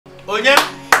Oh yeah.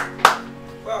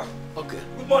 Wow. Okay.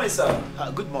 Good morning, sir.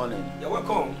 Good morning. You're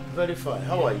welcome. Very fine.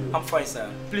 How are you? I'm fine,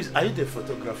 sir. Please, are you the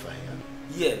photographer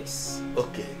here? Yes.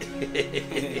 Okay.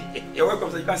 You're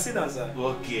welcome, sir. You can sit down, sir.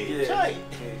 Okay. Yeah. Try.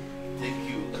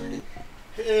 Thank you.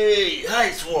 Hey, how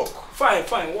is work? Fine,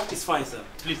 fine. Work is fine, sir.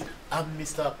 Please, I'm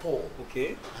Mr. Paul. Okay.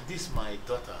 And this is my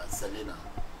daughter, Selena.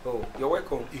 Oh, you're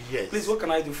welcome. Yes. Please, what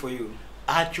can I do for you?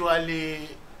 Actually,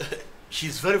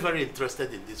 she's very, very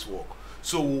interested in this work.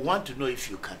 So we want to know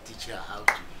if you can teach her how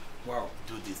to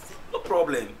do this thing. No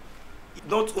problem.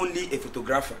 Not only a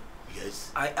photographer.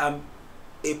 Yes. I am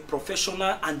a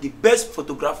professional and the best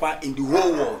photographer in the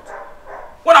whole world.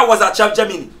 When I was at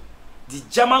Germany, the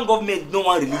German government no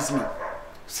one released me.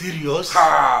 Serious?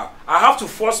 I have to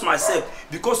force myself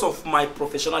because of my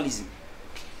professionalism.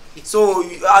 So,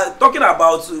 talking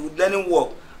about learning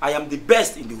work, I am the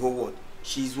best in the whole world.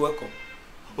 She is welcome.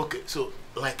 Okay, so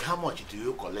like how much do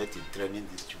you collect in training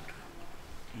these children?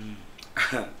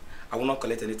 I will not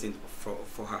collect anything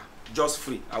for her. Just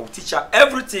free. I will teach her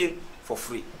everything for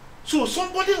free. So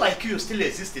somebody like you still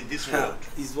exists in this world?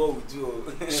 Is what we do.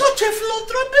 Such a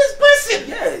philanthropist person?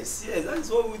 Yes, that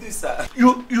is what we do, sir.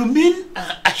 You mean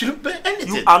I shouldn't pay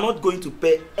anything? You are not going to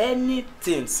pay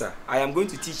anything, sir. I am going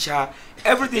to teach her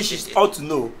everything she ought to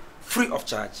know, free of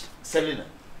charge. Selena,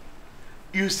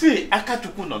 you see,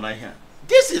 Akatuku Nona here.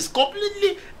 This is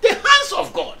completely the hands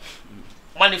of God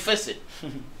manifested.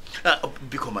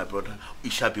 Because my brother,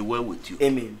 it shall be well with you.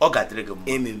 Amen.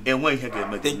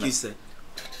 Amen. Thank you, sir.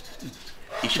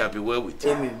 It shall be well with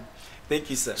you. Amen. Thank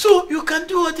you, sir. So you can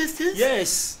do all these things?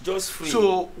 Yes, just free.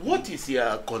 So what is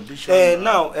your condition?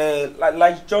 Now,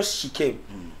 like just she came.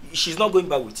 She's not going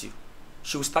back with you.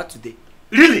 She will start today.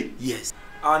 Really? Yes.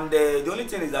 And the only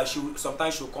thing is that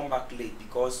sometimes she'll come back late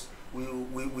because we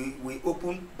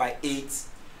open by 8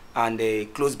 and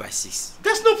close by 6.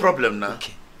 There's no problem now.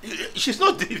 Okay. She's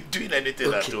not doing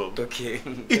anything at all. Okay.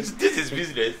 This is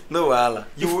business. No wahala.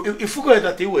 If you go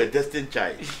that you were a destined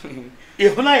child,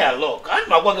 if I look, I'm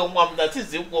not going to that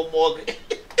is more.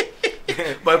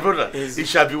 My brother, it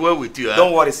shall be well with you.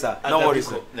 Don't worry, sir. Don't worry,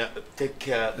 sir. Now, take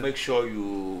care. Make sure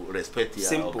you respect your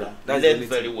simple. Okay? That's learn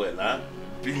very well, huh?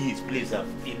 Please.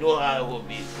 You know how it will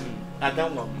be. I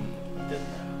don't want.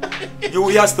 You will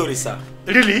hear stories, sir.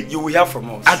 Really? You will hear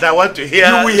from us. And I want to hear.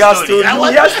 You will hear stories. You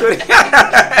will hear stories.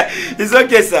 It's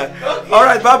okay, sir. Okay. All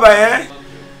right, bye, eh?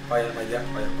 Bye, my dear.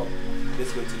 Bye, come.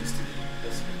 Let's go to the studio.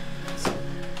 Let's go.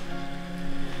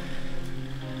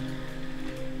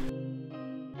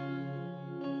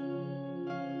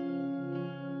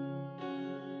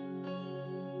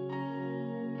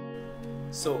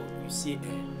 So you see,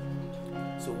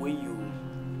 so when you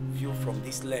view from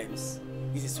this lens,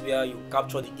 this is where you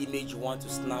capture the image you want to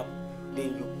snap.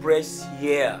 Then you press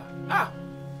here.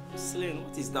 Celine,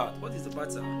 what is that? What is the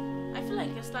matter? I feel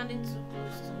like you're standing too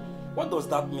close to me. What does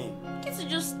that mean? Can't you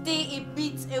just stay a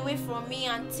bit away from me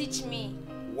and teach me?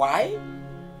 Why?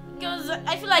 Because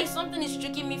I feel like something is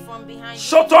tricking me from behind.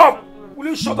 Shut up! Will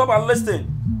you shut up and listen?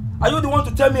 Are you the one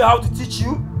to tell me how to teach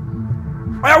you?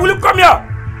 Will you come here?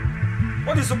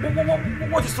 What is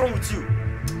wrong with you?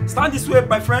 Stand this way,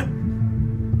 my friend.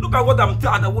 Look at what I'm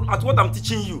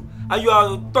teaching you, and you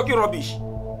are talking rubbish.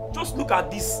 Just look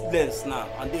at this lens now,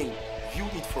 and then view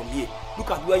it from here. Look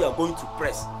at where you are going to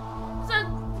press. So,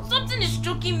 something is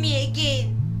choking me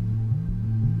again.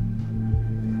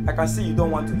 I can see you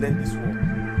don't want to learn this work.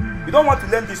 You don't want to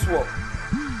learn this work.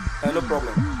 No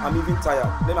problem. I'm even tired.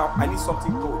 I need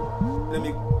something cold. Let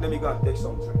me go and take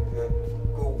some drink.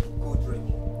 Cold drink.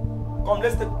 Come,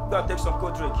 let's go and take some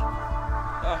cold drink.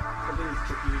 Something is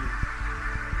choking me.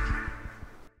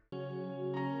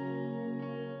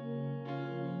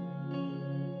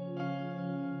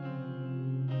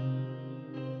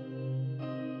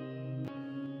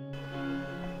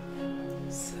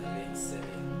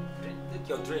 Take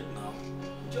your drink now.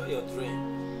 Enjoy your drink.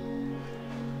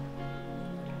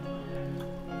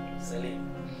 Celine,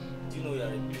 do you know you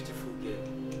are a beautiful girl?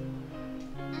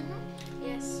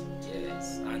 Yes.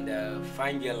 Yes, and a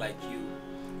fine girl like you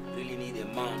really need a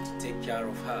man to take care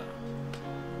of her.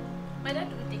 My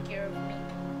dad will take care of me.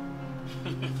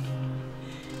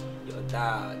 Your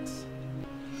dad.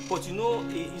 But you know,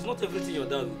 it's not everything your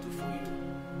dad will do for you.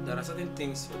 There are certain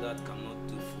things your dad cannot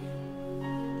do for you.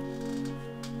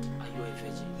 Are you a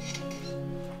virgin?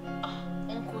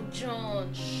 Uncle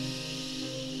John.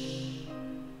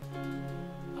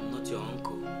 I'm not your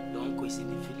uncle. Your uncle is in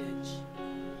the village.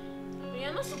 But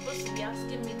you're not supposed to be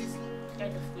asking me this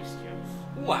kind of questions.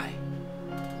 Why?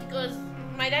 Because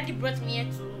my daddy brought me here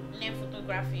to learn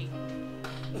photography.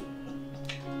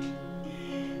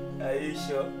 Are you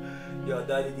sure? Your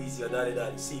daddy this, your daddy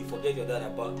that. See, forget your dad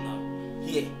about now.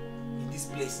 Here, in this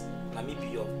place, let me be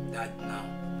your dad now.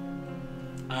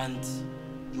 And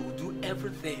you will do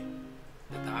everything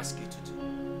that I ask you to do.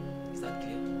 Is that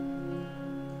clear?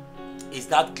 Is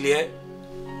that clear?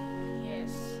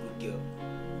 Yes. Good girl.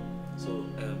 So,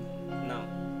 now,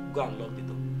 go and lock the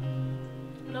door.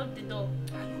 Lock the door.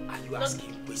 Are you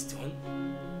asking question?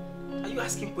 Are you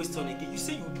asking question again? You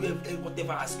say you do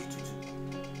whatever I ask you to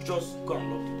do. Just go and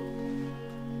lock the door.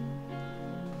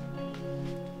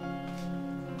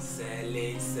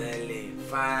 Selling,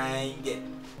 fine girl.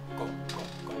 Come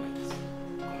like this.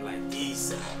 Come like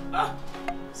this. Ah!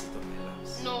 Sit on my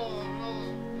laps. No.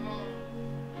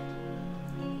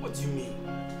 What do you mean?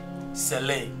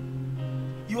 Selling.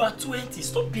 You are 20.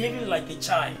 Stop behaving like a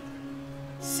child.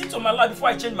 Sit on my lap before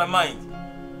I change my mind.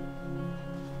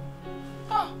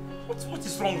 Ah! What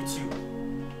is wrong with you?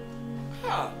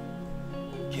 Ah!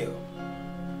 Girl.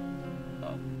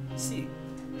 See,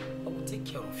 I will take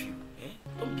care of you.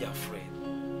 Don't be afraid. I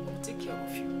will take care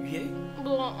of you. You hear?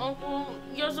 But Uncle,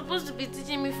 you're supposed to be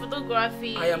teaching me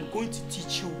photography. I am going to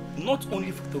teach you not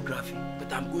only photography,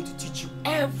 but I'm going to teach you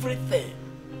everything.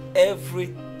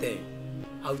 Everything.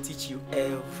 I'll teach you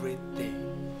everything.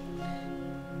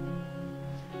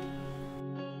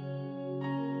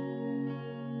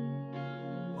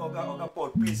 Oga Paul,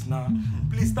 please now.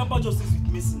 Please, tamper justice with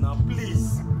me now,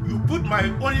 please. You put my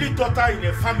only daughter in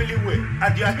a family way,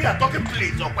 and you are here talking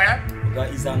please, okay?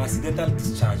 Oga, it's an accidental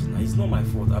discharge now. It's not my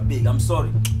fault. I beg, I'm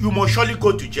sorry. You must surely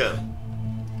go to jail.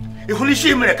 You must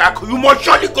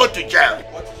surely go to jail.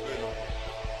 What is going on?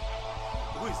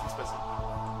 Who is this person?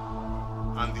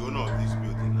 I'm the owner of this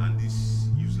building, and this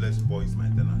useless boy is my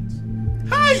tenant.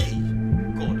 Hi!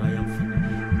 God, I am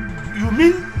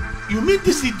finished. You mean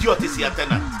this idiot is your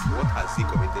tenant? What has he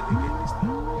committed against me?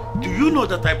 Do you know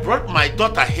that I brought my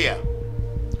daughter here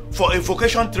for a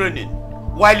vocation training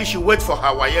while she waits for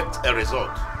her waec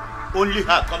result? Only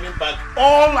her coming back.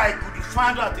 All I could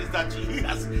find out is that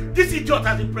this idiot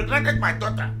has impregnated my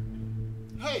daughter.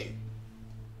 Hey!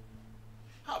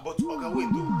 But Oga,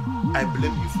 wait though. I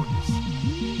blame you for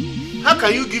this. How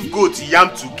can you give goat yam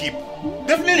to keep?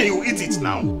 Definitely you eat it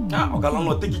now. Oga,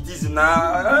 no, take it easy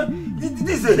now.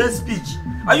 This is a hate speech.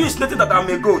 Are you insinuating that I'm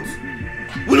a goat?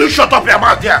 Will you shut up your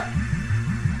mouth there?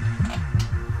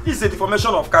 This is a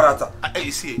deformation of character.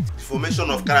 You see, deformation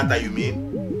of character you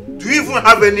mean? Do you even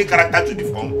have any character to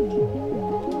deform?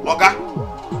 Oga,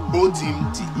 hold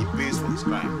him till he pays for his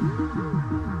crime.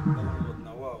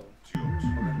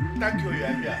 Thank you, you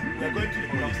are here. We are going to the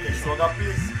police station. Oga,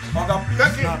 please. Oga, please.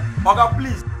 Thank you. Oga,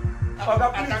 please. Oga,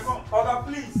 please. Oga,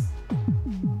 please.